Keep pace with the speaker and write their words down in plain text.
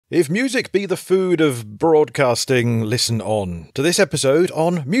If music be the food of broadcasting, listen on to this episode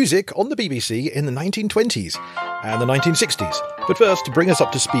on music on the BBC in the 1920s and the 1960s. But first, to bring us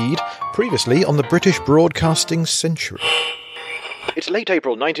up to speed, previously on the British Broadcasting Century. It's late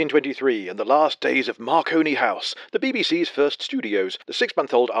April 1923 and the last days of Marconi House, the BBC's first studios. The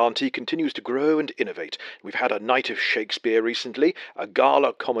 6-month-old auntie continues to grow and innovate. We've had a night of Shakespeare recently, a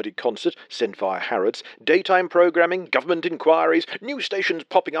gala comedy concert sent via Harrods, daytime programming, government inquiries, new stations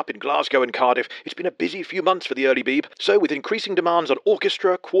popping up in Glasgow and Cardiff. It's been a busy few months for the early Beeb. So with increasing demands on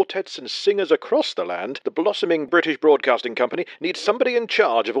orchestra, quartets and singers across the land, the blossoming British Broadcasting Company needs somebody in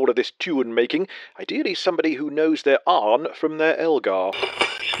charge of all of this tune-making, ideally somebody who knows their Arn from their Elgar.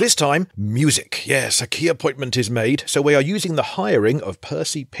 This time, music. Yes, a key appointment is made, so we are using the hiring of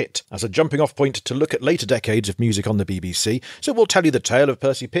Percy Pitt as a jumping-off point to look at later decades of music on the BBC. So we'll tell you the tale of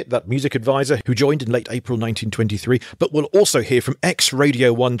Percy Pitt, that music advisor who joined in late April 1923, but we'll also hear from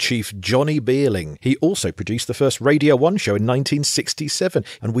ex-Radio 1 chief Johnny Beerling. He also produced the first Radio 1 show in 1967,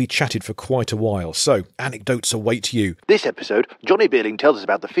 and we chatted for quite a while, so anecdotes await you. This episode, Johnny Beerling tells us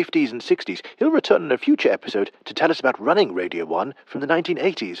about the 50s and 60s. He'll return in a future episode to tell us about running Radio 1 from the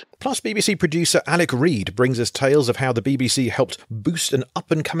 1980s. Plus, BBC producer Alec Reid brings us tales of how the BBC helped boost an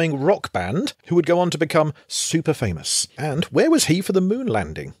up-and-coming rock band who would go on to become super famous. And where was he for the moon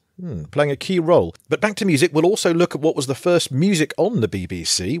landing? Playing a key role. But back to music, we'll also look at what was the first music on the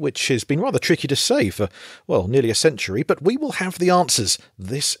BBC, which has been rather tricky to say for, well, nearly a century, but we will have the answers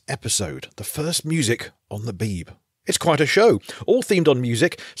this episode. The first music on the Beeb. It's quite a show, all themed on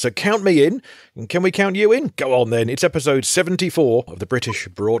music, so count me in. And can we count you in? Go on then, it's episode 74 of the British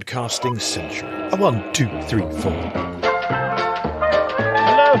Broadcasting Century. A 1, 2, 3, 4.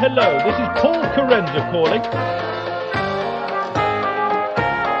 Hello, this is Paul Carenza calling.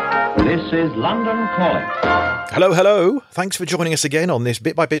 This is London calling. Hello. Thanks for joining us again on this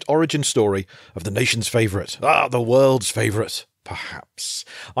bit-by-bit origin story of the nation's favourite. The world's favourite. Perhaps.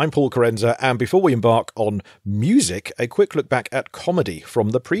 I'm Paul Carenza, and before we embark on music, a quick look back at comedy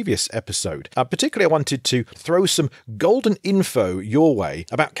from the previous episode. Particularly, I wanted to throw some golden info your way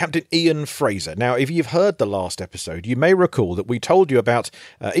about Captain Ian Fraser. Now, if you've heard the last episode, you may recall that we told you about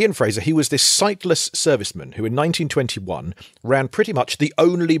Ian Fraser. He was this sightless serviceman who in 1921 ran pretty much the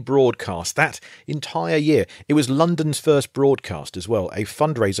only broadcast that entire year. It was London's first broadcast as well, a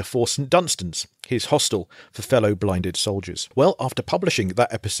fundraiser for St Dunstan's, his hostel for fellow blinded soldiers. Well, after publishing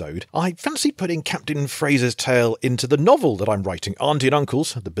that episode, I fancied putting Captain Fraser's tale into the novel that I'm writing, Auntie and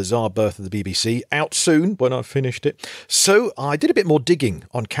Uncles, The Bizarre Birth of the BBC, out soon when I've finished it. So I did a bit more digging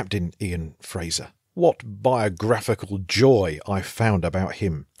on Captain Ian Fraser. What biographical joy I found about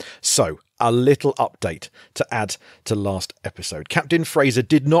him. So, a little update to add to last episode. Captain Fraser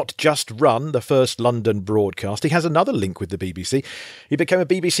did not just run the first London broadcast. He has another link with the BBC. He became a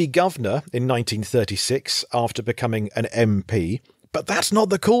BBC governor in 1936 after becoming an MP. But that's not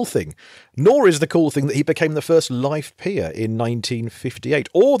the cool thing. Nor is the cool thing that he became the first life peer in 1958,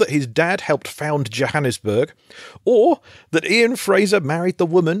 or that his dad helped found Johannesburg, or that Ian Fraser married the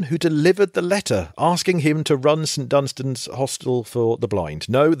woman who delivered the letter asking him to run St Dunstan's Hostel for the Blind.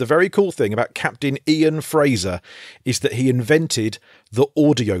 No, the very cool thing about Captain Ian Fraser is that he invented the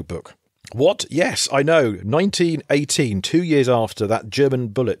audiobook. What? Yes, I know. 1918, 2 years after that German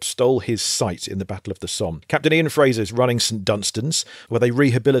bullet stole his sight in the Battle of the Somme. Captain Ian Fraser is running St Dunstan's, where they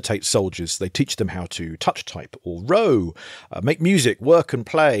rehabilitate soldiers. They teach them how to touch type or row, make music, work and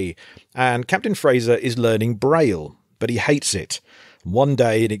play. And Captain Fraser is learning Braille, but he hates it. One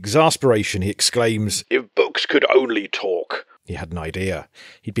day, in exasperation, he exclaims, "If books could only talk." He had an idea.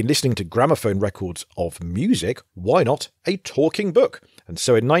 He'd been listening to gramophone records of music. Why not a talking book? And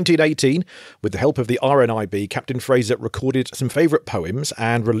so in 1918, with the help of the RNIB, Captain Fraser recorded some favourite poems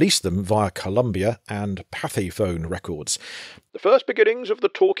and released them via Columbia and Pathé records. "The first beginnings of the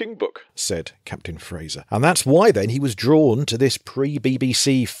talking book," said Captain Fraser. And that's why then he was drawn to this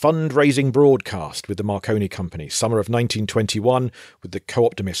pre-BBC fundraising broadcast with the Marconi Company, summer of 1921, with the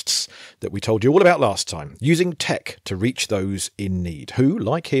co-optimists that we told you all about last time, using tech to reach those in need, who,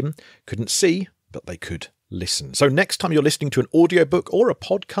 like him, couldn't see, but they could listen. So next time you're listening to an audiobook or a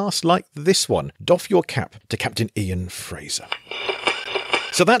podcast like this one, doff your cap to Captain Ian Fraser.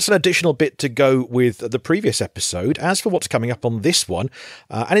 So that's an additional bit to go with the previous episode. As for what's coming up on this one,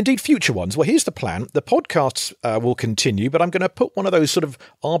 and indeed future ones, well, here's the plan. The podcasts will continue, but I'm going to put one of those sort of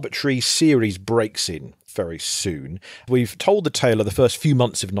arbitrary series breaks in. very soon. We've told the tale of the first few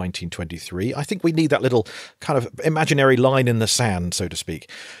months of 1923. I think we need that little kind of imaginary line in the sand, so to speak.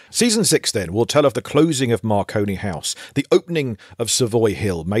 Season 6, then, will tell of the closing of Marconi House, the opening of Savoy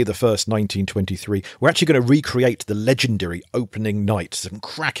Hill, May the 1st, 1923. We're actually going to recreate the legendary opening night. Some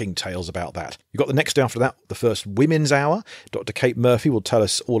cracking tales about that. You've got the next day after that, the first Women's Hour. Dr. Kate Murphy will tell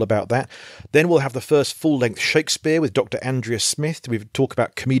us all about that. Then we'll have the first full-length Shakespeare with Dr. Andrea Smith. We'll talk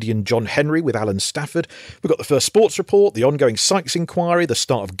about comedian John Henry with Alan Stafford. We've got the first sports report, the ongoing Sykes inquiry, the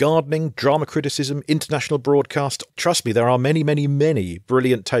start of gardening, drama criticism, international broadcast. Trust me, there are many, many, many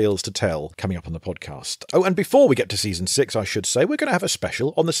brilliant tales to tell coming up on the podcast. Oh, and before we get to season 6, I should say, we're going to have a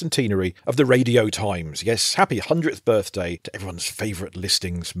special on the centenary of the Radio Times. Yes, happy 100th birthday to everyone's favourite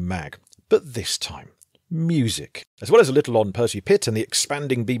listings mag. But this time, music. As well as a little on Percy Pitt and the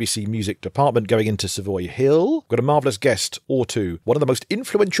expanding BBC music department going into Savoy Hill, we've got a marvellous guest or two, one of the most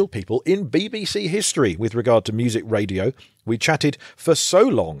influential people in BBC history with regard to music radio. We chatted for so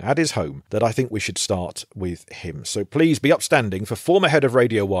long at his home that I think we should start with him. So please be upstanding for former head of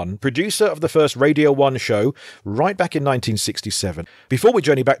Radio 1, producer of the first Radio 1 show right back in 1967. Before we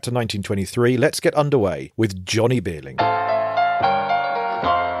journey back to 1923, let's get underway with Johnny Beerling.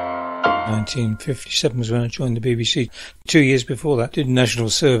 1957 was when I joined the BBC. 2 years before that, did national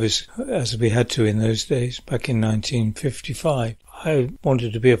service, as we had to in those days, back in 1955. I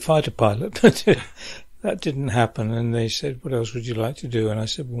wanted to be a fighter pilot, but that didn't happen. And they said, what else would you like to do? And I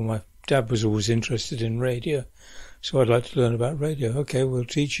said, well, my dad was always interested in radio, so I'd like to learn about radio. Okay, we'll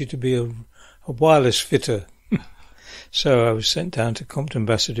teach you to be a wireless fitter. So I was sent down to Compton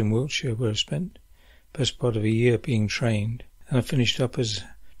Bassett in Wiltshire, where I spent the best part of a year being trained. And I finished up as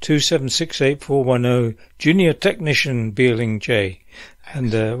 2768410 Junior Technician Beerling J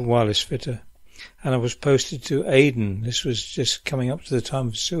and wireless fitter. And I was posted to Aden. This was just coming up to the time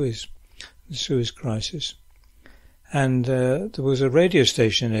of the Suez crisis. And there was a radio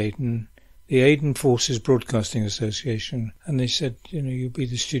station in Aden, the Aden Forces Broadcasting Association. And they said, you'll be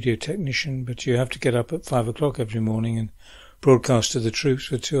the studio technician, but you have to get up at 5 o'clock every morning and broadcast to the troops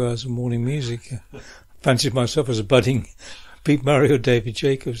for 2 hours of morning music. I fancied myself as a budding Pete Murray or David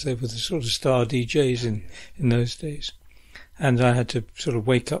Jacobs. They were the sort of star DJs in those days. And I had to sort of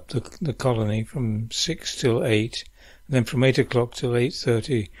wake up the colony from 6 till 8. And then from 8 o'clock till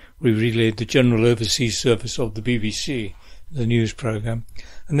 8:30, we relayed the General Overseas Service of the BBC, the news programme.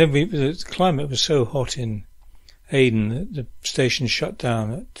 And then the climate was so hot in Aden that the station shut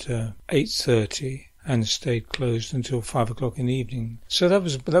down at 8:30. And stayed closed until 5 o'clock in the evening. So that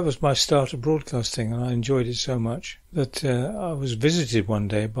was my start of broadcasting, and I enjoyed it so much that I was visited one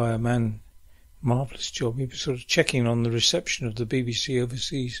day by a man, marvellous job. He was sort of checking on the reception of the BBC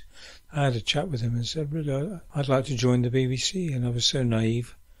overseas. I had a chat with him and said, really, I'd like to join the BBC, and I was so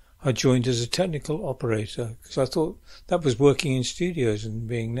naive. I joined as a technical operator because I thought that was working in studios and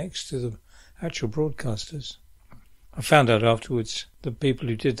being next to the actual broadcasters. I found out afterwards the people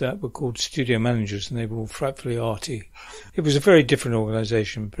who did that were called studio managers, and they were all frightfully arty. It was a very different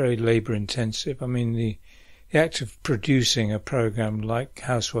organisation, very labour-intensive. I mean, the act of producing a programme like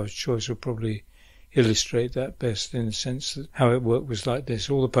Housewife's Choice will probably illustrate that best, in the sense that how it worked was like this.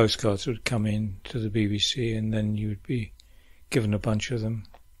 All the postcards would come in to the BBC, and then you would be given a bunch of them,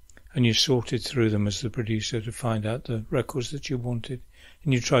 and you sorted through them as the producer to find out the records that you wanted,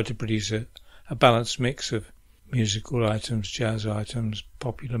 and you tried to produce a balanced mix of musical items, jazz items,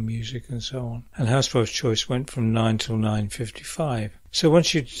 popular music, and so on. And Housewife's Choice went from 9 till 9:55. So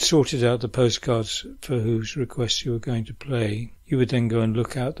once you'd sorted out the postcards for whose requests you were going to play, you would then go and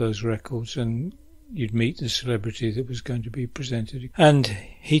look out those records, and you'd meet the celebrity that was going to be presented. And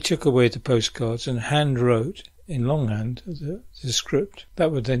he took away the postcards and hand-wrote in longhand the script.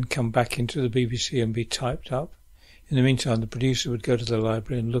 That would then come back into the BBC and be typed up. In the meantime, the producer would go to the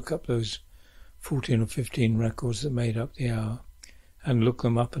library and look up those 14 or 15 records that made up the hour, and look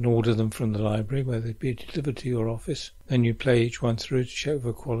them up and order them from the library where they'd be delivered to your office. Then you play each one through to check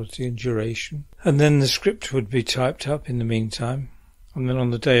for quality and duration. And then the script would be typed up in the meantime. And then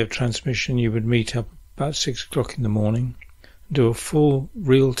on the day of transmission you would meet up about 6 o'clock in the morning, do a full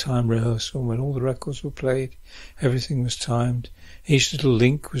real-time rehearsal when all the records were played, everything was timed. Each little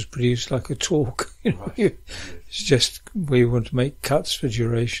link was produced like a talk. It's just we want to make cuts for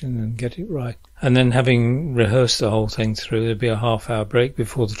duration and get it right. And then having rehearsed the whole thing through, there'd be a half-hour break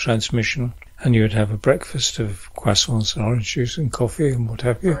before the transmission, and you would have a breakfast of croissants and orange juice and coffee and what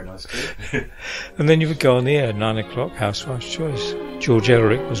have you. Very nice. And then you would go on the air at 9 o'clock, Housewife's Choice. George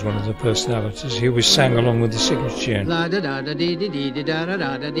Elric was one of the personalities. He always sang along with the signature tune.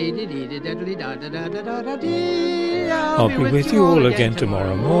 I'll be with you all again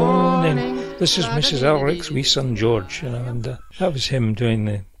tomorrow morning. this is Mrs. Alec's wee son George, and that was him doing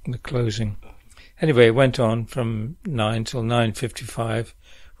the closing. Anyway, it went on from 9 till 9:55,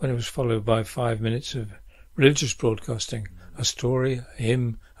 when it was followed by 5 minutes of religious broadcasting, a story, a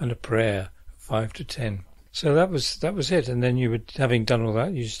hymn, and a prayer, 5 to 10. So that was it. And then you would, having done all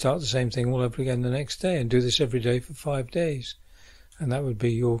that, you start the same thing all over again the next day and do this every day for 5 days. And that would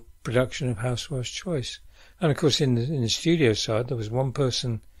be your production of Housewife's Choice. And of course, in the studio side, there was one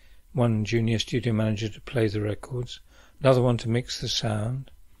person, one junior studio manager to play the records, another one to mix the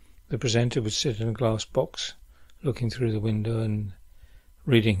sound. The presenter would sit in a glass box, looking through the window and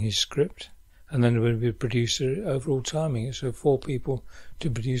reading his script. And then there would be a producer overall timing it. So 4 people to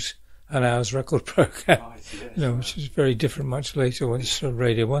produce an hour's record program, which is very different much later once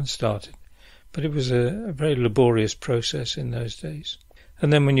Radio 1 started. But it was a very laborious process in those days.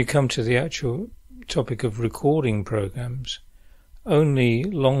 And then when you come to the actual topic of recording programs, only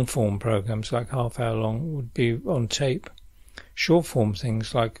long-form programs like half-hour long would be on tape. Short-form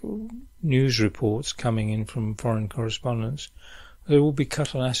things like news reports coming in from foreign correspondents, they will be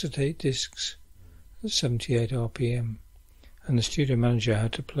cut on acetate discs at 78 RPM. And the studio manager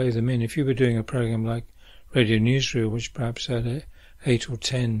had to play them in. If you were doing a program like Radio Newsreel, which perhaps had 8 or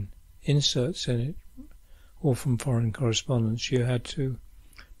 10 inserts in it, all from foreign correspondence, you had to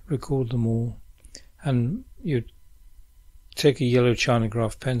record them all. And you'd take a yellow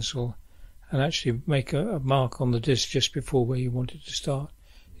Chinograph pencil and actually make a mark on the disc just before where you wanted to start.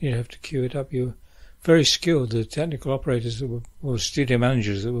 You'd have to cue it up. You were very skilled. The technical operators that were, or studio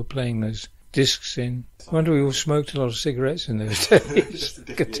managers that were playing those discs in. I wonder we all smoked a lot of cigarettes in those days.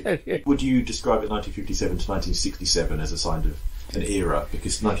 I can tell you. Would you describe it 1957 to 1967 as a sign of an era?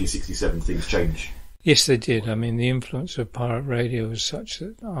 Because 1967 things change. Yes, they did. I mean, the influence of pirate radio was such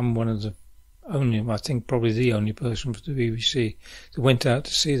that I'm one of the only, I think probably the only person from the BBC that went out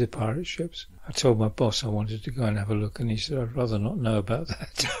to see the pirate ships. I told my boss I wanted to go and have a look, and he said, I'd rather not know about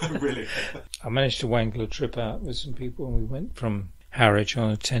that. Really? I managed to wangle a trip out with some people, and we went from Harwich on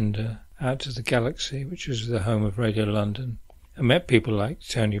a tender out to the Galaxy, which was the home of Radio London. I met people like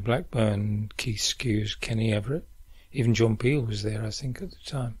Tony Blackburn, Keith Skews, Kenny Everett. Even John Peel was there, I think, at the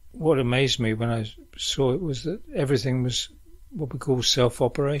time. What amazed me when I saw it was that everything was what we call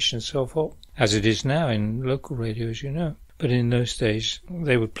self-operation, self-op, as it is now in local radio, as you know. But in those days,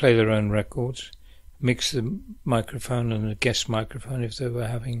 they would play their own records, mix the microphone and a guest microphone if they were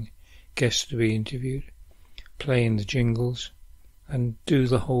having guests to be interviewed, play in the jingles, and do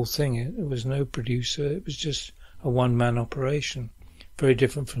the whole thing. It was no producer, it was just a one-man operation, very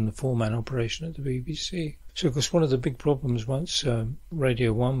different from the four-man operation at the BBC. So, of course, one of the big problems once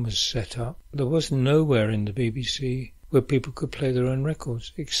Radio 1 was set up, there was nowhere in the BBC where people could play their own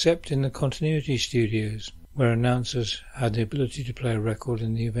records, except in the continuity studios, where announcers had the ability to play a record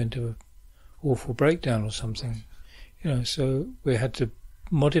in the event of an awful breakdown or something. So we had to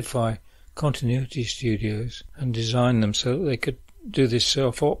modify continuity studios and design them so that they could do this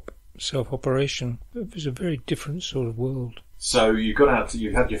self-operation. It was a very different sort of world. So you got out,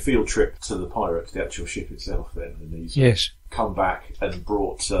 you had your field trip to the pirate, the actual ship itself then, and these yes. Come back and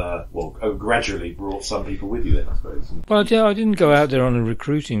brought, gradually brought some people with you then, I suppose. Well, I didn't go out there on a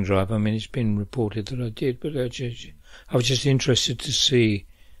recruiting drive. I mean, it's been reported that I did, but I was just interested to see,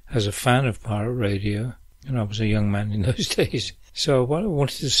 as a fan of pirate radio, and I was a young man in those days, so I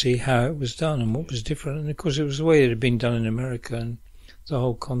wanted to see how it was done and what was different. And of course, it was the way it had been done in America, and the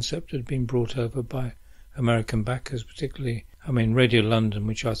whole concept had been brought over by American backers, particularly. I mean, Radio London,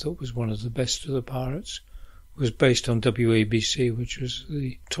 which I thought was one of the best of the pirates, was based on WABC, which was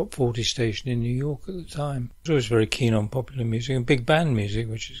the top 40 station in New York at the time. I was always very keen on popular music and big band music,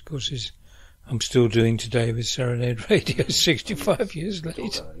 which of course is I'm still doing today with Serenade Radio 65 years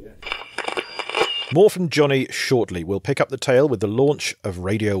later. More from Johnny shortly. We'll pick up the tale with the launch of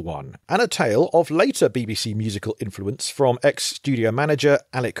Radio 1 and a tale of later BBC musical influence from ex-studio manager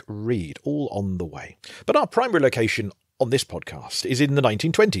Alec Reid, all on the way. But our primary location on this podcast is in the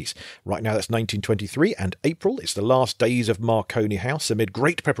 1920s. Right now that's 1923 and April. It's the last days of Marconi House amid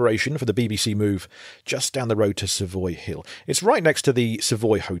great preparation for the BBC move just down the road to Savoy Hill. It's right next to the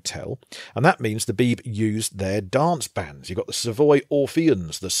Savoy Hotel, and that means the Beeb used their dance bands. You've got the Savoy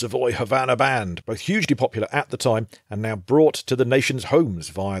Orpheans, the Savoy Havana Band, both hugely popular at the time and now brought to the nation's homes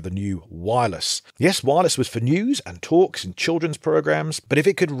via the new wireless. Yes, wireless was for news and talks and children's programmes, but if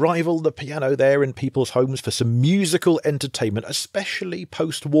it could rival the piano there in people's homes for some musical entertainment, especially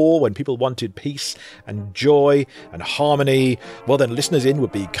post-war when people wanted peace and joy and harmony, well then listeners in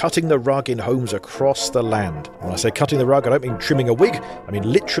would be cutting the rug in homes across the land. When I say cutting the rug, I don't mean trimming a wig, I mean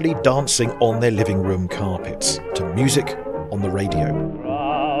literally dancing on their living room carpets to music on the radio.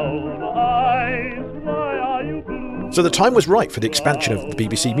 Brown So the time was right for the expansion of the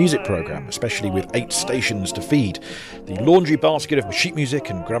BBC music programme, especially with 8 stations to feed. The laundry basket of sheet music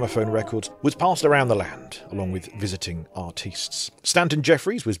and gramophone records was passed around the land, along with visiting artistes. Stanton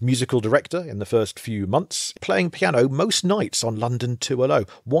Jeffries was musical director in the first few months, playing piano most nights on London 200,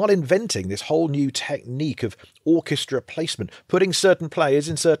 while inventing this whole new technique of orchestra placement, putting certain players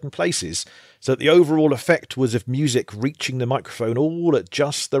in certain places, so that the overall effect was of music reaching the microphone all at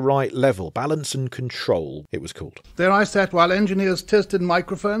just the right level. Balance and control, it was called. There I sat while engineers tested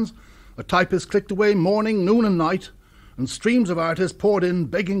microphones, a typist clicked away morning, noon and night, and streams of artists poured in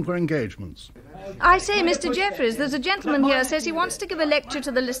begging for engagements. I say, Mr. Jeffries, there's a gentleman here says he wants to give a lecture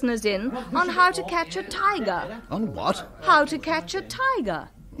to the listeners in on how to catch a tiger. On what? How to catch a tiger.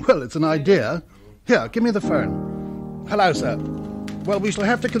 Well, it's an idea. Here, give me the phone. Hello, sir. Well, we shall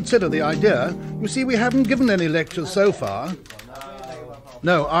have to consider the idea. You see, we haven't given any lectures so far.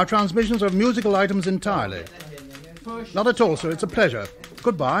 No, our transmissions are of musical items entirely. Not at all, sir. It's a pleasure.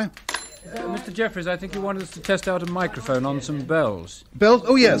 Goodbye. Mr. Jeffries, I think you wanted us to test out a microphone on some bells. Bells?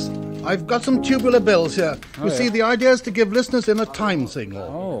 Oh, yes. I've got some tubular bells here. You see, yeah. the idea is to give listeners in a time signal.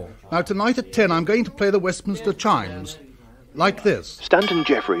 Oh. Now, tonight at 10, I'm going to play the Westminster chimes. Like this. Stanton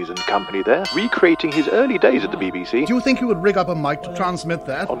Jeffries and company there, recreating his early days at the BBC Do you think you would rig up a mic to transmit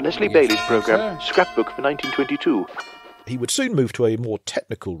that? on Leslie Bailey's programme Scrapbook for 1922. He would soon move to a more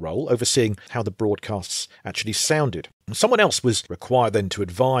technical role, overseeing how the broadcasts actually sounded. Someone else was required then to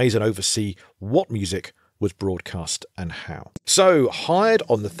advise and oversee what music was broadcast and how. So, hired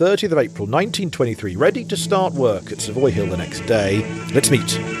on the 30th of April 1923, ready to start work at Savoy Hill the next day, let's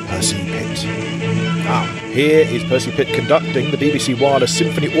meet Percy Pitt. Here is Percy Pitt conducting the BBC Wireless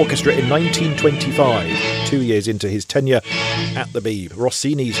Symphony Orchestra in 1925, 2 years into his tenure at the Beeb.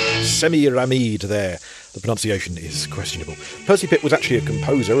 Rossini's Semiramide there. The pronunciation is questionable. Percy Pitt was actually a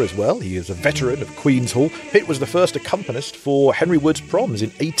composer as well. He is a veteran of Queen's Hall. Pitt was the first accompanist for Henry Wood's Proms in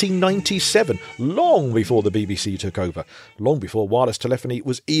 1897, long before the BBC took over, long before wireless telephony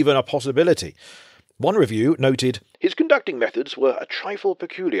was even a possibility. One review noted, his conducting methods were a trifle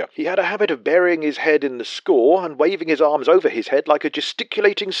peculiar. He had a habit of burying his head in the score and waving his arms over his head like a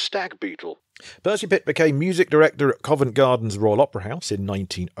gesticulating stag beetle. Percy Pitt became music director at Covent Garden's Royal Opera House in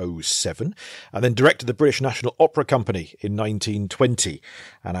 1907 and then directed the British National Opera Company in 1920.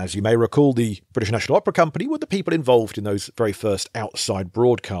 And as you may recall, the British National Opera Company were the people involved in those very first outside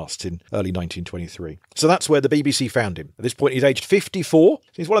broadcasts in early 1923. So that's where the BBC found him. At this point, he's aged 54.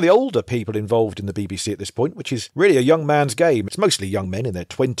 He's one of the older people involved in the BBC at this point, which is really a young man's game. It's mostly young men in their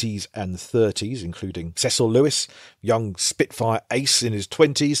 20s and 30s, including Cecil Lewis, young Spitfire ace in his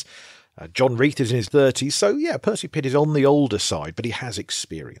 20s, John Reith is in his 30s, so yeah, Percy Pitt is on the older side, but he has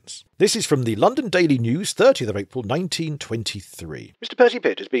experience. This is from the London Daily News, 30th of April 1923. Mr. Percy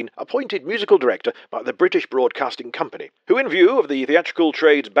Pitt has been appointed musical director by the British Broadcasting Company, who in view of the theatrical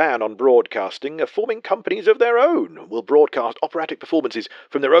trade's ban on broadcasting are forming companies of their own, will broadcast operatic performances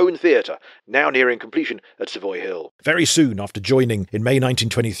from their own theatre, now nearing completion at Savoy Hill. Very soon after joining in May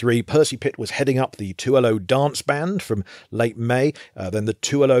 1923, Percy Pitt was heading up the 200 Dance Band from late May, then the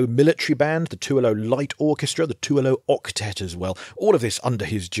 200 Military Band, the 200 Light Orchestra, the 200 Octet as well, all of this under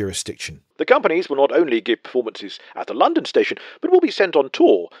his jurisdiction. The companies will not only give performances at the London station, but will be sent on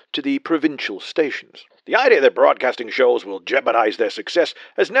tour to the provincial stations. The idea that broadcasting shows will jeopardise their success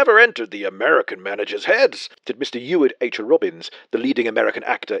has never entered the American managers' heads, said Mr. Ewart H. Robbins, the leading American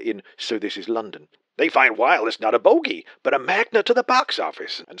actor in So This Is London. They find wireless not a bogey, but a magnet to the box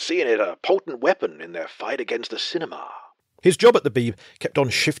office, and seeing it a potent weapon in their fight against the cinema. His job at the Beeb kept on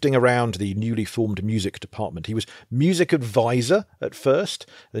shifting around the newly formed music department. He was music advisor at first,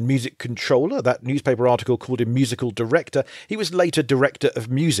 then music controller. That newspaper article called him musical director. He was later director of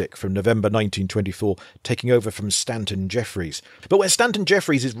music from November 1924, taking over from Stanton Jeffries. But where Stanton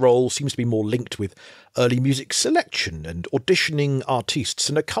Jeffries' role seems to be more linked with early music selection and auditioning artists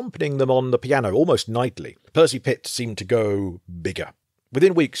and accompanying them on the piano almost nightly, Percy Pitt seemed to go bigger.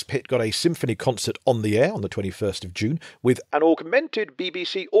 Within weeks, Pitt got a symphony concert on the air on the 21st of June with an augmented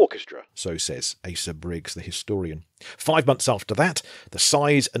BBC orchestra, so says Asa Briggs, the historian. 5 months after that, the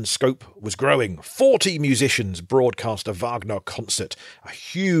size and scope was growing. 40 musicians broadcast a Wagner concert, a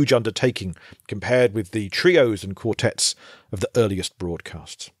huge undertaking compared with the trios and quartets of the earliest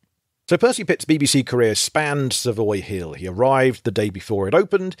broadcasts. So Percy Pitt's BBC career spanned Savoy Hill. He arrived the day before it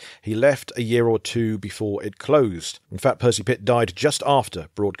opened. He left a year or two before it closed. In fact, Percy Pitt died just after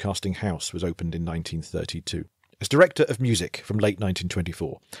Broadcasting House was opened in 1932. as Director of Music from late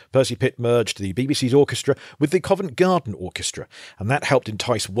 1924. Percy Pitt merged the BBC's orchestra with the Covent Garden Orchestra, and that helped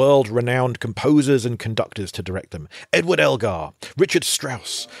entice world-renowned composers and conductors to direct them. Edward Elgar, Richard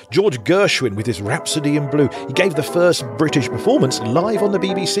Strauss, George Gershwin with his Rhapsody in Blue. He gave the first British performance live on the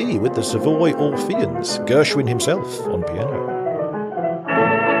BBC with the Savoy Orpheans, Gershwin himself on piano.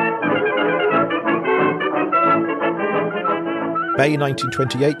 May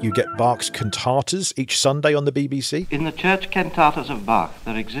 1928, you get Bach's cantatas each Sunday on the BBC. In the church cantatas of Bach,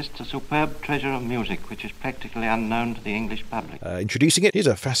 there exists a superb treasure of music which is practically unknown to the English public. Introducing it is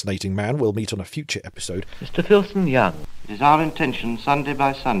a fascinating man we'll meet on a future episode. Mr. Filson Young. It is our intention, Sunday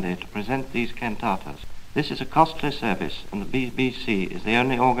by Sunday, to present these cantatas. This is a costly service, and the BBC is the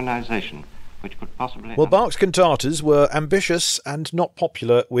only organisation which could possibly... Well, Bach's cantatas were ambitious and not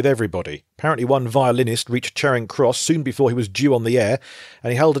popular with everybody. Apparently one violinist reached Charing Cross soon before he was due on the air,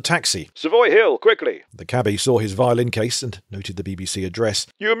 and he hailed a taxi. Savoy Hill, quickly. The cabbie saw his violin case and noted the BBC address.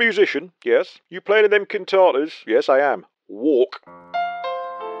 You a musician? Yes. You playing in them cantatas? Yes, I am. Walk.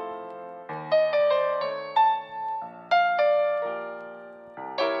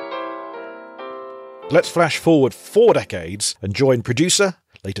 Let's flash forward 4 decades and join producer,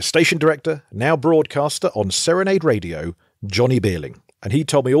 later station director, now broadcaster on Serenade Radio, Johnny Beerling. And he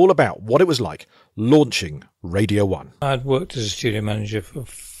told me all about what it was like launching Radio 1. I'd worked as a studio manager for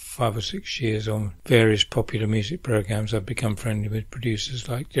 5 or 6 years on various popular music programmes. I'd become friendly with producers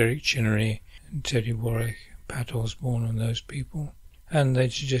like Derek Chinnery and Teddy Warwick, Pat Osborne and those people. And they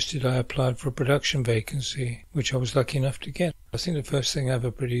suggested I applied for a production vacancy, which I was lucky enough to get. I think the first thing I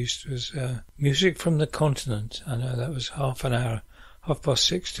ever produced was Music from the Continent. I know that was half an hour,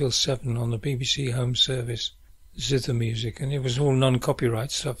 6:30 till 7 on the BBC Home Service, zither music. And it was all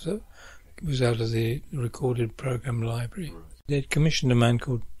non-copyright stuff that was out of the recorded programme library. They'd commissioned a man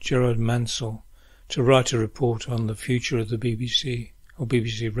called Gerard Mansell to write a report on the future of the BBC, or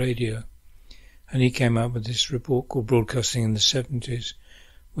BBC Radio. And he came out with this report called Broadcasting in the 70s,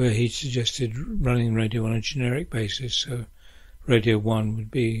 where he suggested running radio on a generic basis, so Radio 1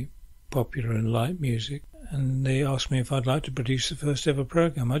 would be popular and light music. And they asked me if I'd like to produce the first ever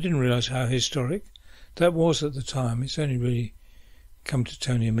programme. I didn't realise how historic that was at the time. It's only really come to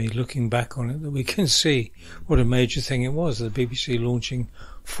Tony and me looking back on it that we can see what a major thing it was, the BBC launching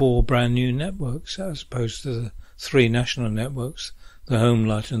 4 brand new networks as opposed to the 3 national networks, the Home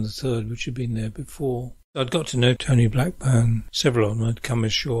Light and the Third, which had been there before. I'd got to know Tony Blackburn. Several of them had come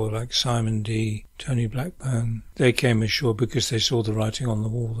ashore, like Simon D., Tony Blackburn. They came ashore because they saw the writing on the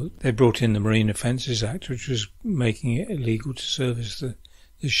wall. They brought in the Marine Offences Act, which was making it illegal to service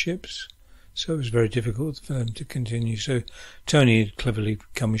the ships. So it was very difficult for them to continue. So Tony had cleverly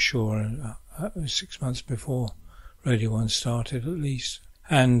come ashore 6 months before Radio 1 started, at least.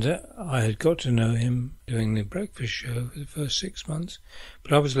 And I had got to know him doing the breakfast show for the first 6 months.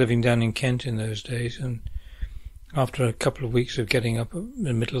 But I was living down in Kent in those days, and after a couple of weeks of getting up in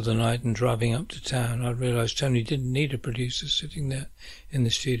the middle of the night and driving up to town, I realised Tony didn't need a producer sitting there in the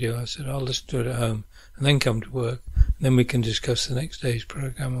studio. I said, I'll just do it at home and then come to work, and then we can discuss the next day's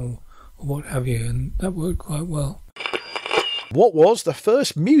programme or what have you, and that worked quite well. What was the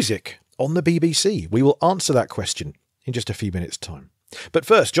first music on the BBC? We will answer that question in just a few minutes' time. But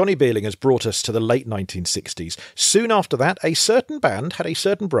first, Johnny Beerling has brought us to the late 1960s. Soon after that, a certain band had a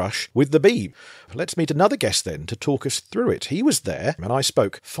certain brush with the Beeb. Let's meet another guest then to talk us through it. He was there, and I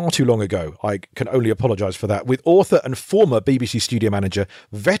spoke far too long ago, I can only apologise for that, with author and former BBC studio manager,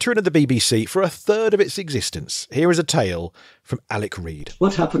 veteran of the BBC for a third of its existence. Here is a tale from Alec Reid.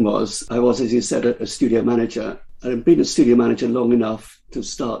 What happened was, I was, as you said, a studio manager. And I'd been a studio manager long enough to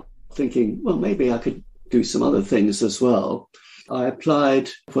start thinking, well, maybe I could do some other things as well. I applied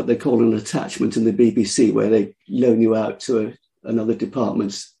for what they call an attachment in the BBC, where they loan you out to another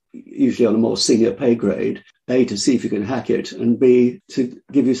department, usually on a more senior pay grade, A, to see if you can hack it, and B, to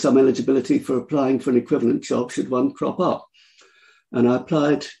give you some eligibility for applying for an equivalent job should one crop up. And I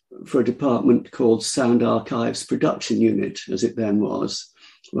applied for a department called Sound Archives Production Unit, as it then was,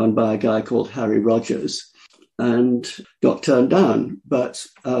 run by a guy called Harry Rogers, and got turned down, but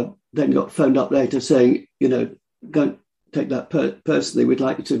then got phoned up later saying, don't take that personally, we'd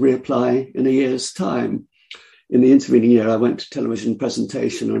like you to reapply in a year's time. In the intervening year, I went to television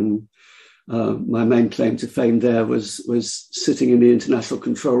presentation, and my main claim to fame there was sitting in the international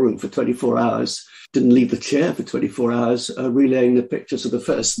control room for 24 hours, didn't leave the chair for 24 hours, relaying the pictures of the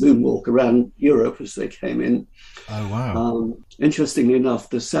first moonwalk around Europe as they came in. Oh, wow. Interestingly enough,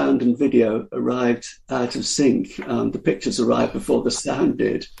 the sound and video arrived out of sync. The pictures arrived before the sound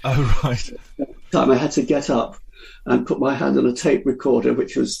did. Oh, right. At the time I had to get up and put my hand on a tape recorder,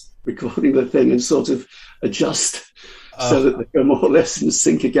 which was recording the thing and sort of adjust so that they go more or less in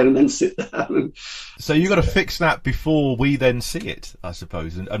sync again and then sit down. So you've got to fix that before we then see it, I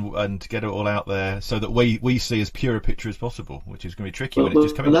suppose, and get it all out there so that we see as pure a picture as possible, which is going to be tricky when it's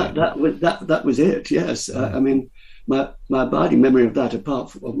just coming out. That was it, yes. I mean, my abiding memory of that,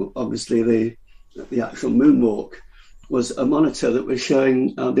 apart from obviously the actual moonwalk, was a monitor that was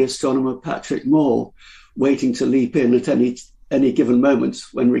showing the astronomer Patrick Moore waiting to leap in at any given moment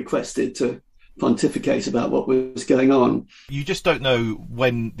when requested to pontificate about what was going on. You just don't know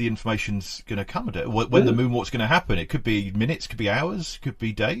when the information's going to come, when the moonwalk's going to happen. It could be minutes, could be hours, could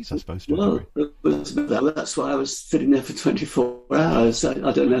be days, I suppose. Well, that's why I was sitting there for 24 hours. I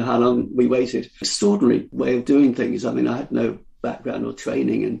don't know how long we waited. Extraordinary way of doing things. I mean, I had no background or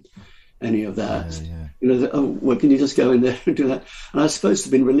training in any of that. Well, can you just go in there and do that? And I was supposed to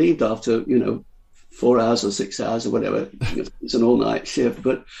have been relieved after 4 hours or 6 hours or whatever. It's an all-night shift,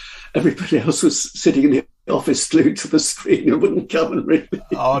 but everybody else was sitting in the office glued to the screen and wouldn't come and read me.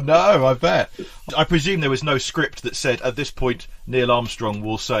 Oh no, I bet. I presume there was no script that said at this point Neil Armstrong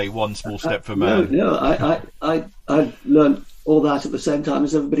will say one small step for man. No, I learned all that at the same time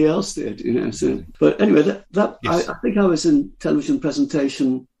as everybody else did. So, but anyway, yes. I think I was in television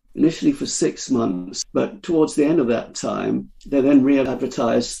presentation initially for 6 months, but towards the end of that time, they then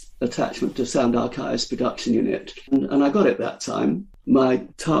re-advertised attachment to Sound Archives production unit. And I got it that time. My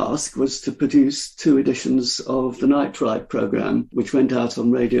task was to produce 2 editions of the Night Ride programme, which went out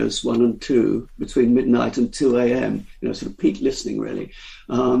on radios 1 and 2 between midnight and 2 a.m., sort of peak listening, really.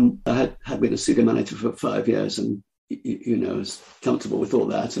 I had been a studio manager for 5 years and, was comfortable with all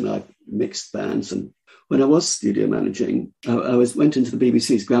that, and I mixed bands. And when I was studio managing, I went into the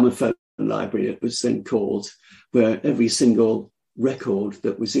BBC's gramophone library, it was then called, where every single record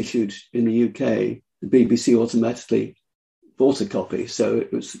that was issued in the UK, the BBC automatically bought a copy. So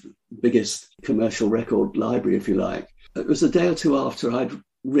it was the biggest commercial record library, if you like. It was a day or two after I'd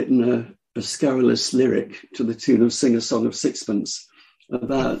written a scurrilous lyric to the tune of Sing a Song of Sixpence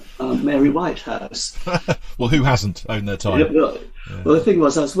about Mary Whitehouse. Well, who hasn't owned their time? Well, the thing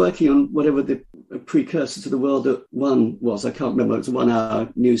was, I was working on whatever the precursor to The World at One was. I can't remember. It was a 1-hour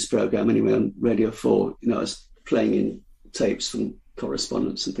news programme anyway on Radio 4. I was playing in tapes from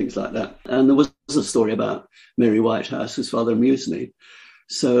correspondence and things like that. And there was a story about Mary Whitehouse, whose father amused me.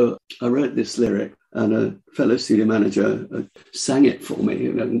 So I wrote this lyric, and a fellow studio manager sang it for me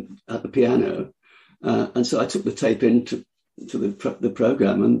at the piano. And so I took the tape into the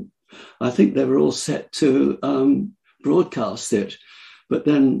programme, and I think they were all set to broadcast it. But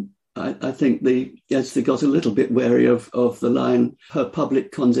then I think they got a little bit wary of the line, her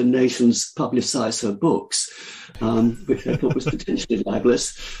public condemnations publicise her books, which I thought was potentially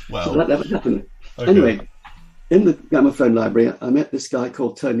libelous. Well, so that never happened. Okay. Anyway, in the gramophone library, I met this guy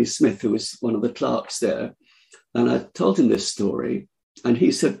called Tony Smith, who was one of the clerks there. And I told him this story. And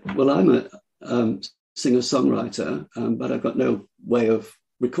he said, well, I'm a singer-songwriter, but I've got no way of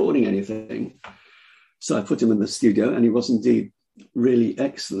recording anything. So I put him in the studio, and he was indeed really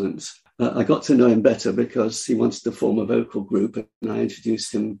excellent. I got to know him better because he wanted to form a vocal group, and I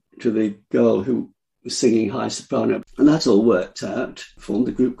introduced him to the girl who was singing high soprano. And that all worked out, formed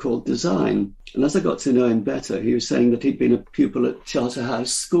a group called Design. And as I got to know him better, he was saying that he'd been a pupil at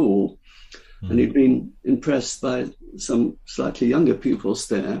Charterhouse School, and he'd been impressed by some slightly younger pupils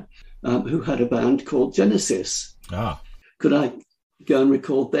there who had a band called Genesis. Could I go and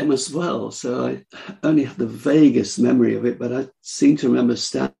record them as well? So I only have the vaguest memory of it, but I seem to remember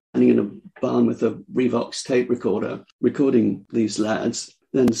standing in a barn with a Revox tape recorder, recording these lads.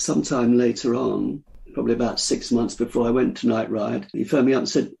 Then sometime later on, probably about 6 months before I went to Night Ride, he phoned me up and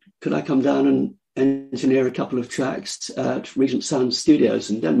said, could I come down and engineer a couple of tracks at Regent Sound Studios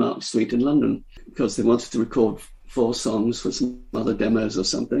in Denmark Street in London, because they wanted to record 4 songs for some other demos or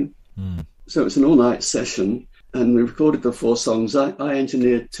something. So it was an all-night session, and we recorded the 4 songs. I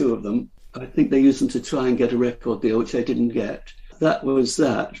engineered 2 of them. I think they used them to try and get a record deal, which they didn't get. That was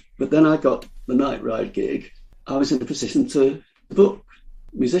that. But then I got the Night Ride gig. I was in a position to book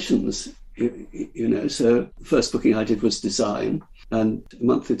musicians, So the first booking I did was Design, and a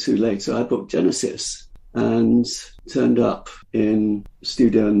month or 2 later I booked Genesis and turned up in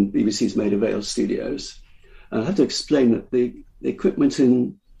studio in BBC's Maida Vale studios. And I had to explain that the equipment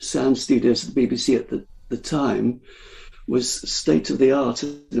in sound studios at the BBC at the time was state of the art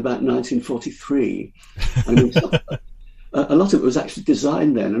in about 1943. I mean, a lot of it was actually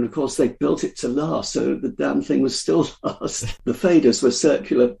designed then, and of course they built it to last, so the damn thing was still last. The faders were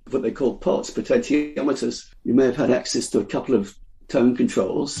circular, what they called pots, potentiometers. You may have had access to a couple of tone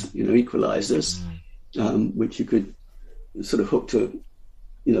controls, equalizers, which you could sort of hook to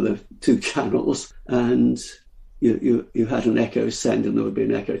the two channels, and you had an echo send, and there would be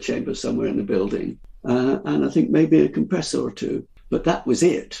an echo chamber somewhere in the building, and I think maybe a compressor or two, but that was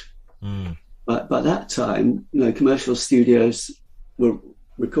it. But by that time, commercial studios were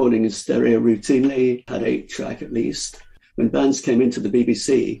recording in stereo routinely, had 8-track at least. When bands came into the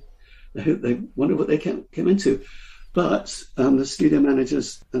BBC, they wondered what they came into. But the studio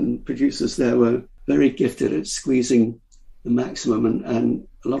managers and producers there were very gifted at squeezing the maximum, and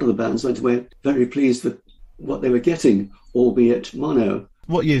a lot of the bands went away very pleased with what they were getting, albeit mono.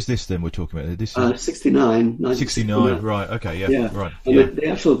 What year is this then we're talking about? This 69. 69, right, okay, yeah. Right. And yeah. The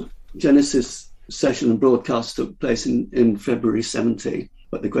actual Genesis session and broadcast took place in February 70.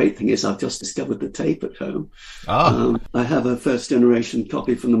 But the great thing is I've just discovered the tape at home. I have a first-generation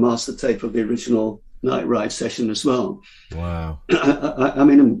copy from the master tape of the original Night Ride session as well. Wow. I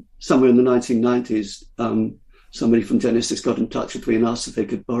mean, somewhere in the 1990s, somebody from Genesis got in touch with me and asked if they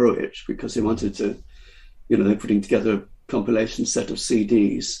could borrow it because they wanted to, they're putting together a compilation set of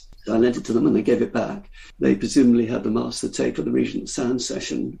CDs. I lent it to them and they gave it back. They presumably had the master tape of the Regent Sound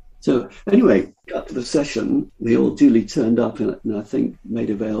session. So anyway, got to the session, they all duly turned up and I think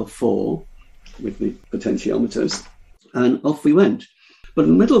Maida Vale 4 with the potentiometers, and off we went. But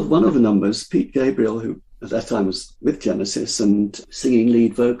in the middle of one of the numbers, Pete Gabriel, who at that time was with Genesis and singing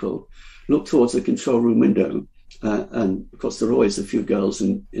lead vocal, looked towards the control room window. And of course, there are always a few girls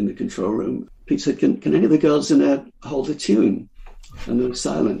in the control room. Pete said, can any of the girls in there hold a tune? And there was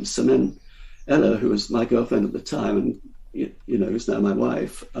silence. And then Ella, who was my girlfriend at the time, and who's now my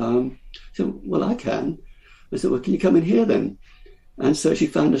wife, said, well, I can. I said, well, can you come in here then? And so she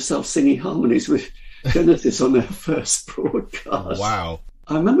found herself singing harmonies with Genesis on their first broadcast. Wow.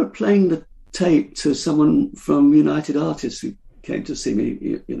 I remember playing the tape to someone from United Artists who came to see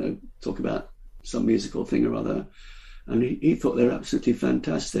me, talk about some musical thing or other. And he thought they were absolutely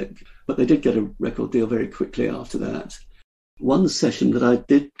fantastic. But they did get a record deal very quickly after that. One session that I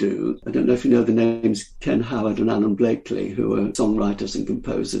did do, I don't know if you know the names Ken Howard and Alan Blakely, who were songwriters and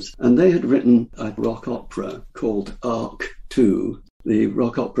composers, and they had written a rock opera called Arc 2. The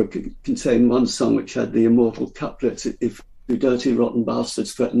rock opera contained one song which had the immortal couplet, if you dirty rotten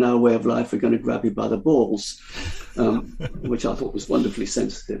bastards threaten our way of life, we're going to grab you by the balls, which I thought was wonderfully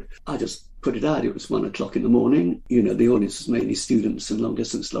sensitive. I just put it out. It was 1 o'clock in the morning. The audience was mainly students and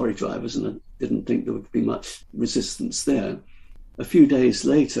long-distance lorry drivers, and I didn't think there would be much resistance there. A few days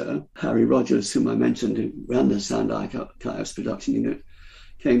later, Harry Rogers, whom I mentioned, who ran the Sound Archives production unit,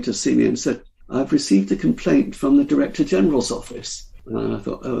 came to see me and said, I've received a complaint from the Director General's office. And I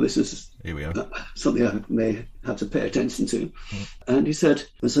thought, this is here we are. Something I may have to pay attention to. And he said,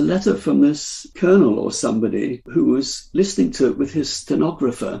 there's a letter from this colonel or somebody who was listening to it with his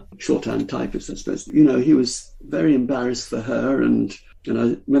stenographer, shorthand typist, I suppose. He was very embarrassed for her. And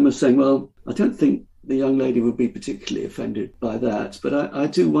I remember saying, well, I don't think the young lady would be particularly offended by that. But I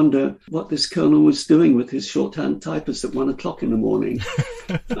do wonder what this colonel was doing with his shorthand typist at 1 o'clock in the morning.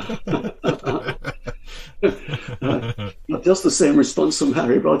 Just the same response from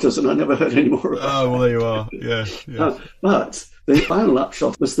Harry Rogers, and I never heard any more about it. Oh, well, there you are. Yeah. But the final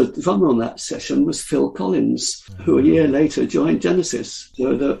upshot was the drummer on that session was Phil Collins, who a year later joined Genesis.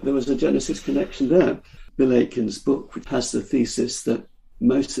 So there was a Genesis connection there. Bill Aitken's book has the thesis that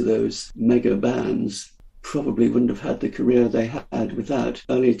most of those mega bands probably wouldn't have had the career they had without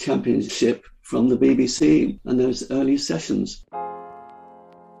early championship from the BBC and those early sessions.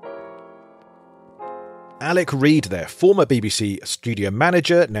 Alec Reid there, former BBC studio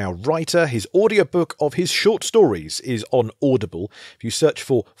manager, now writer. His audiobook of his short stories is on Audible. If you search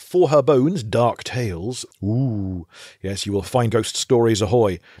for Her Bones, Dark Tales, yes, you will find ghost stories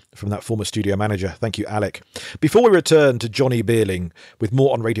ahoy from that former studio manager. Thank you, Alec. Before we return to Johnny Beerling with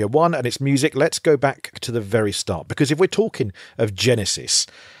more on Radio 1 and its music, let's go back to the very start. Because if we're talking of Genesis,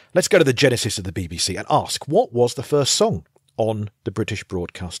 let's go to the genesis of the BBC and ask, what was the first song on the British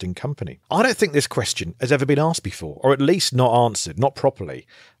Broadcasting Company? I don't think this question has ever been asked before, or at least not answered, not properly,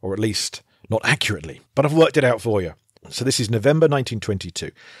 or at least not accurately. But I've worked it out for you. So this is November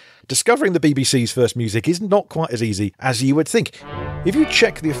 1922. Discovering the BBC's first music is not quite as easy as you would think. If you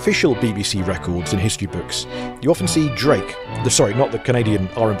check the official BBC records and history books, you often see Drake, not the Canadian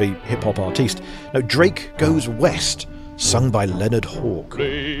R&B hip-hop artiste. No, Drake Goes West, sung by Leonard Hawke.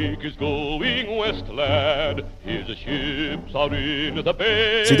 Drake is going west, lad. His ships are in the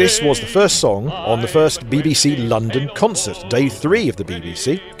bay. See, this was the first song on the first BBC London concert, day 3 of the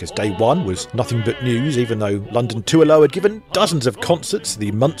BBC, because day 1 was nothing but news, even though London 2LO had given dozens of concerts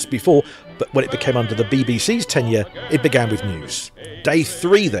the months before, but when it became under the BBC's tenure, it began with news. Day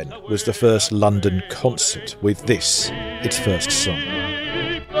 3 then was the first London concert, with this, its first song.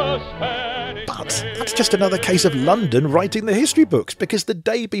 But that's just another case of London writing the history books, because the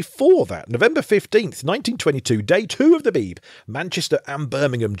day before that, November 15th, 1922, day 2 of the Beeb, Manchester and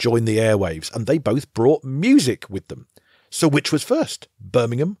Birmingham joined the airwaves, and they both brought music with them. So which was first,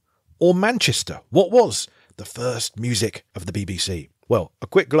 Birmingham or Manchester? What was the first music of the BBC? Well, a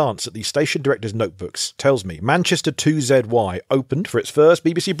quick glance at the station director's notebooks tells me Manchester 2ZY opened for its first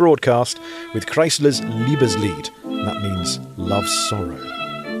BBC broadcast with Chrysler's Liebeslied. That means Love's Sorrow.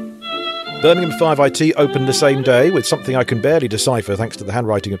 Birmingham 5IT opened the same day with something I can barely decipher thanks to the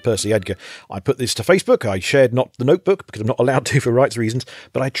handwriting of Percy Edgar. I put this to Facebook. I shared not the notebook because I'm not allowed to for rights reasons,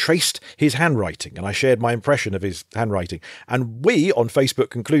 but I traced his handwriting and I shared my impression of his handwriting. And we on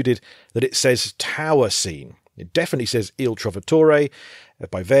Facebook concluded that it says Tower Scene. It definitely says Il Trovatore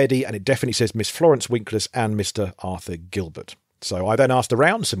by Verdi, and it definitely says Miss Florence Winkler's and Mr. Arthur Gilbert. So I then asked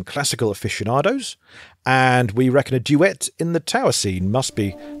around some classical aficionados, and we reckon a duet in the Tower Scene must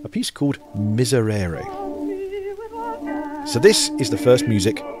be a piece called Miserere. So this is the first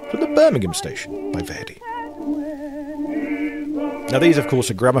music from the Birmingham station by Verdi. Now these, of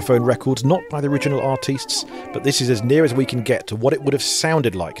course, are gramophone records, not by the original artists, but this is as near as we can get to what it would have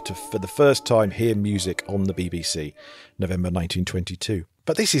sounded like to, for the first time, hear music on the BBC, November 1922.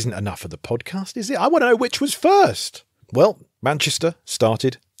 But this isn't enough for the podcast, is it? I want to know which was first. Well, Manchester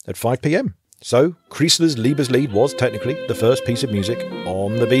started at 5 p.m. So Chrysler's Liebeslied was technically the first piece of music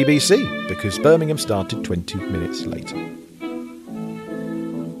on the BBC, because Birmingham started 20 minutes later.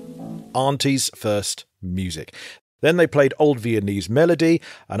 Auntie's first music. Then they played Old Viennese Melody,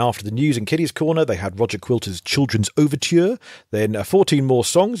 and after the news and Kiddies Corner, they had Roger Quilter's Children's Overture, then 14 more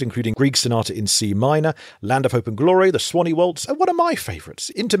songs, including Grieg's Sonata in C minor, Land of Hope and Glory, the Swanee Waltz, and one of my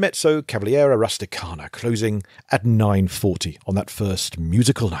favourites, Intermezzo Cavaliera Rusticana, closing at 9:40 on that first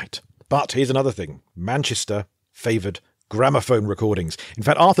musical night. But here's another thing. Manchester favoured gramophone recordings. In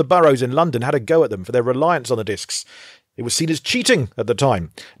fact, Arthur Burrows in London had a go at them for their reliance on the discs. It was seen as cheating at the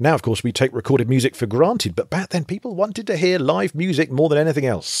time. Now, of course, we take recorded music for granted, but back then people wanted to hear live music more than anything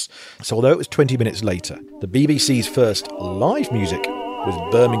else. So although it was 20 minutes later, the BBC's first live music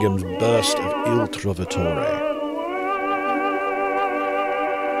was Birmingham's burst of Il Trovatore.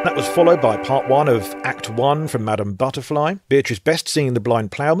 That was followed by part 1 of Act 1 from Madame Butterfly. Beatrice Best singing The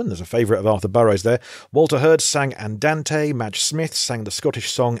Blind Ploughman, there's a favourite of Arthur Burrows there. Walter Hurd sang Andante. Madge Smith sang the Scottish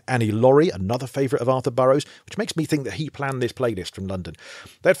song Annie Laurie, another favourite of Arthur Burrows, which makes me think that he planned this playlist from London.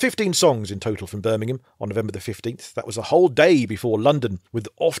 They had 15 songs in total from Birmingham on November the 15th. That was a whole day before London, with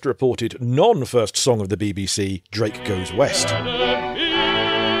the oft-reported non-first song of the BBC, Drake Goes West.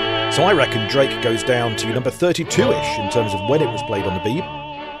 So I reckon Drake goes down to number 32-ish in terms of when it was played on the Beeb.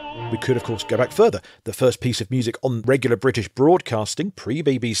 We could, of course, go back further. The first piece of music on regular British broadcasting,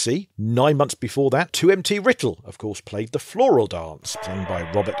 pre-BBC, 9 months before that, 2MT Riddle, of course, played The Floral Dance, sung by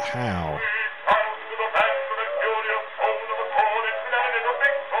Robert Howe.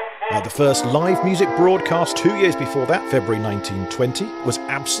 The first live music broadcast 2 years before that, February 1920, was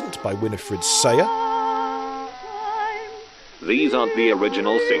Absent by Winifred Sayer. These aren't the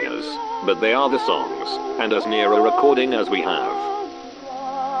original singers, but they are the songs, and as near a recording as we have.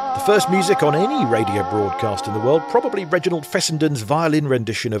 The first music on any radio broadcast in the world, probably Reginald Fessenden's violin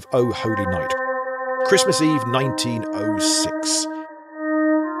rendition of O Holy Night. Christmas Eve 1906.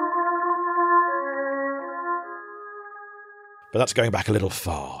 But that's going back a little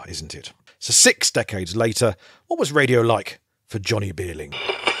far, isn't it? So 6 decades later, what was radio like for Johnny Beerling?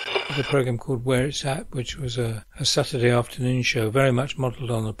 The programme called Where It's At, which was a Saturday afternoon show, very much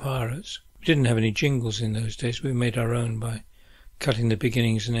modelled on the Pirates. We didn't have any jingles in those days. We made our own by cutting the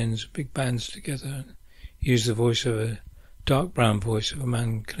beginnings and ends of big bands together, and used the voice of a dark brown voice of a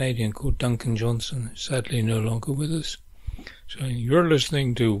man Canadian called Duncan Johnson, sadly no longer with us. So you're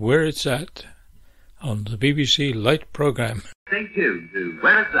listening to Where It's At on the BBC Light programme. Stay tuned to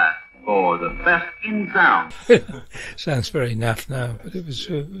Where It's At for the best in sound. Sounds very naff now, but it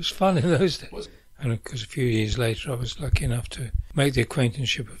was fun in those days. And of course, a few years later, I was lucky enough to make the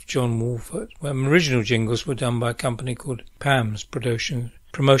acquaintanceship of John Wolford. Well, my original jingles were done by a company called PAMS,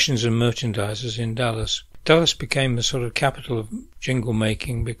 Promotions and Merchandisers in Dallas. Dallas became the sort of capital of jingle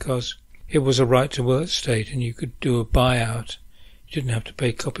making because it was a right-to-work state and you could do a buyout. You didn't have to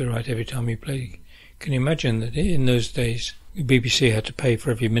pay copyright every time you played. Can you imagine that in those days, the BBC had to pay for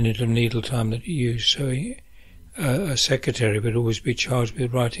every minute of needle time that you used, so a secretary would always be charged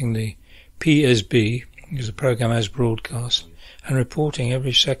with writing the PSB, because the programme as broadcast, and reporting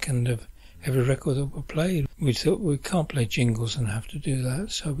every second of every record that were played. We thought we can't play jingles and have to do that,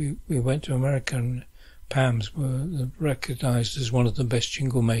 so we went to America, and PAMS were recognised as one of the best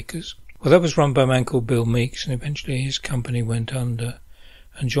jingle makers. Well, that was run by a man called Bill Meeks, and eventually his company went under,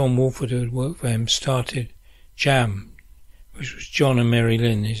 and John Wolford, who had worked for him, started Jam, which was John and Mary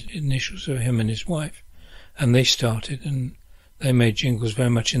Lynn, his initials of him and his wife. And they started, and they made jingles very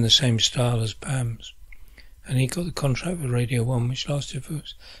much in the same style as Pam's. And he got the contract with Radio 1, which lasted for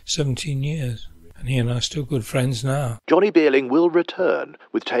 17 years. And he and I are still good friends now. Johnny Beerling will return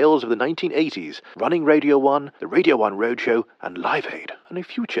with tales of the 1980s, running Radio 1, the Radio 1 Roadshow, and Live Aid, and a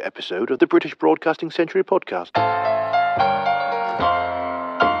future episode of the British Broadcasting Century podcast.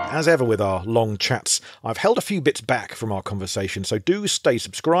 As ever with our long chats, I've held a few bits back from our conversation, so do stay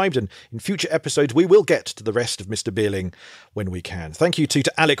subscribed, and in future episodes we will get to the rest of Mr. Beerling when we can. Thank you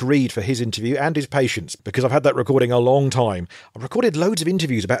to Alec Reid for his interview and his patience, because I've had that recording a long time. I recorded loads of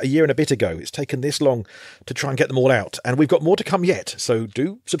interviews about a year and a bit ago. It's taken this long to try and get them all out, and we've got more to come yet, so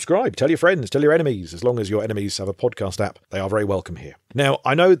do subscribe. Tell your friends, tell your enemies. As long as your enemies have a podcast app, they are very welcome here. Now,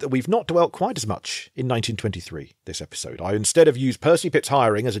 I know that we've not dwelt quite as much in 1923, this episode. I instead have used Percy Pitt's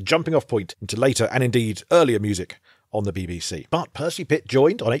hiring as a jumping off point into later and indeed earlier music on the BBC. But Percy Pitt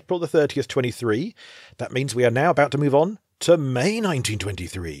joined on April the 30th, 23. That means we are now about to move on to May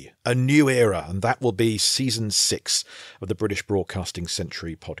 1923, a new era, and that will be Season 6 of the British Broadcasting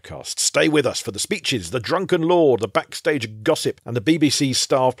Century podcast. Stay with us for the speeches, the drunken lore, the backstage gossip, and the BBC's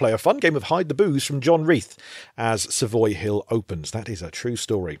Star Play, a fun game of Hide the Booze from John Reith as Savoy Hill opens. That is a true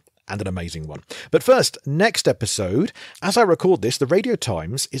story. And an amazing one. But first, next episode, as I record this, the Radio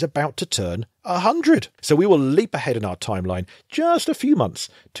Times is about to turn 100. So we will leap ahead in our timeline just a few months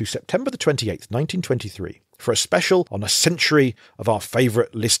to September the 28th, 1923, for a special on a century of our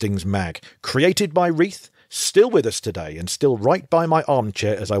favourite listings mag, created by Reith, still with us today and still right by my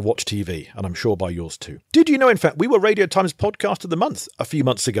armchair as I watch TV, and I'm sure by yours too. Did you know, in fact, we were Radio Times Podcast of the Month a few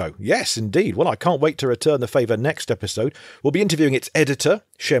months ago? Yes, indeed. Well, I can't wait to return the favour next episode. We'll be interviewing its editor,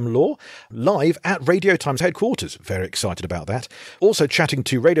 Shem Law, live at Radio Times headquarters. Very excited about that. Also chatting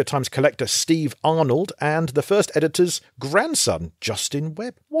to Radio Times collector Steve Arnold and the first editor's grandson, Justin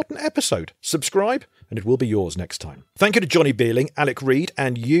Webb. What an episode. Subscribe and it will be yours next time. Thank you to Johnny Beerling, Alec Reid,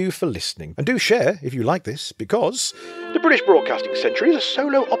 and you for listening. And do share if you like this, because the British Broadcasting Century is a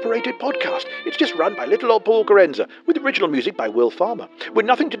solo-operated podcast. It's just run by little old Paul Carenza, with original music by Will Farmer, with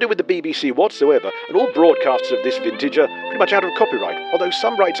nothing to do with the BBC whatsoever, and all broadcasts of this vintage are pretty much out of copyright, although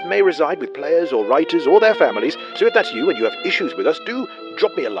some rights may reside with players or writers or their families. So if that's you and you have issues with us, do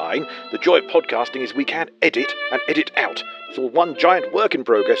drop me a line. The joy of podcasting is we can edit and edit out. It's all one giant work in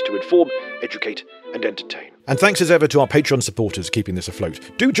progress to inform, educate and entertain. And thanks as ever to our Patreon supporters keeping this afloat.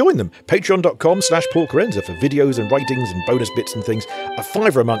 Do join them. Patreon.com/Paul Carenza for videos and writings and bonus bits and things.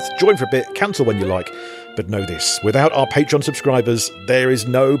 $5 a month. Join for a bit. Cancel when you like. But know this, without our Patreon subscribers, there is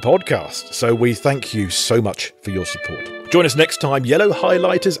no podcast. So we thank you so much for your support. Join us next time, yellow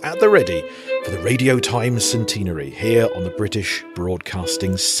highlighters at the ready, for the Radio Times Centenary here on the British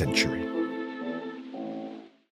Broadcasting Century.